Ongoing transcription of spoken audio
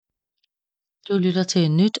Du lytter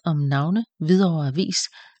til Nyt Om Navne, Hvidovre Avis,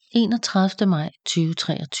 31. maj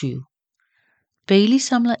 2023. Bailey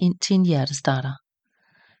samler ind til en hjertestarter.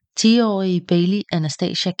 10-årige Bailey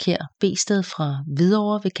Anastasia Kjær Bested fra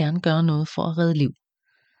Hvidovre vil gerne gøre noget for at redde liv.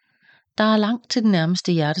 Der er langt til den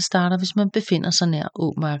nærmeste hjertestarter, hvis man befinder sig nær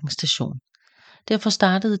Åmarken station. Derfor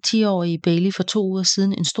startede 10-årige Bailey for 2 uger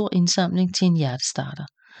siden en stor indsamling til en hjertestarter.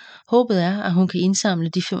 Håbet er, at hun kan indsamle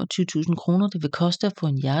de 25.000 kroner, det vil koste at få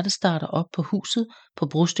en hjertestarter op på huset på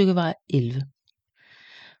Brostykkevej 11.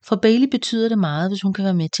 For Bailey betyder det meget, hvis hun kan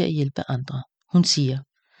være med til at hjælpe andre. Hun siger,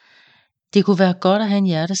 det kunne være godt at have en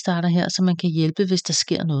hjertestarter her, så man kan hjælpe, hvis der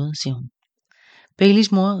sker noget, siger hun.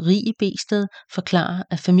 Baileys mor, Rie Bested, forklarer,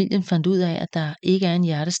 at familien fandt ud af, at der ikke er en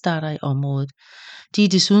hjertestarter i området. De er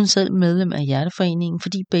desuden selv medlem af Hjerteforeningen,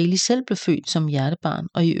 fordi Bailey selv blev født som hjertebarn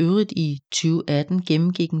og i øvrigt i 2018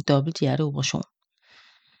 gennemgik en dobbelt hjerteoperation.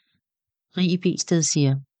 Rie Bested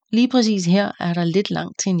siger, lige præcis her er der lidt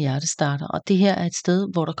langt til en hjertestarter, og det her er et sted,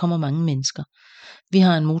 hvor der kommer mange mennesker. Vi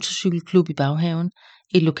har en motorcykelklub i baghaven,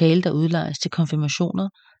 et lokale, der udlejes til konfirmationer,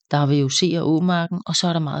 der er VUC og Åmarken, og så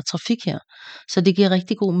er der meget trafik her. Så det giver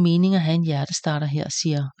rigtig god mening at have en hjertestarter her,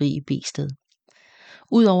 siger Rie Bested.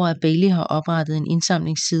 Udover at Bailey har oprettet en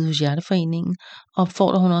indsamlingsside hos Hjerteforeningen,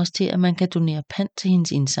 opfordrer hun også til, at man kan donere pant til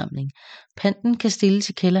hendes indsamling. Panten kan stilles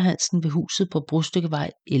i kælderhalsen ved huset på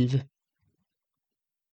Brostykkevej 11.